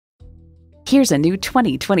Here's a new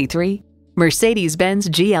 2023 Mercedes-Benz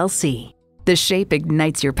GLC. The shape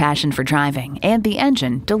ignites your passion for driving, and the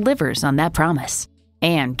engine delivers on that promise.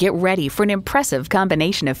 And get ready for an impressive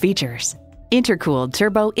combination of features: intercooled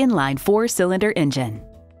turbo inline 4-cylinder engine,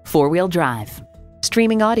 4-wheel drive,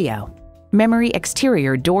 streaming audio, memory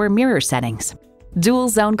exterior door mirror settings, dual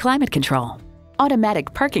zone climate control,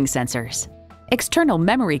 automatic parking sensors, external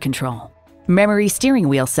memory control, memory steering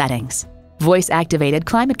wheel settings, voice-activated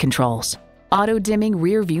climate controls, auto-dimming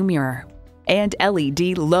rear view mirror, and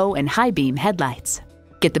LED low and high beam headlights.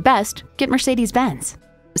 Get the best, get Mercedes-Benz.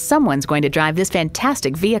 Someone's going to drive this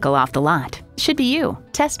fantastic vehicle off the lot. Should be you.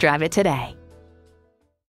 Test drive it today.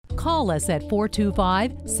 Call us at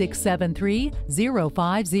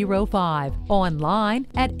 425-673-0505, online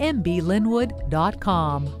at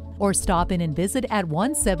mblynnwood.com, or stop in and visit at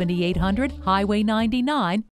 17800 Highway 99,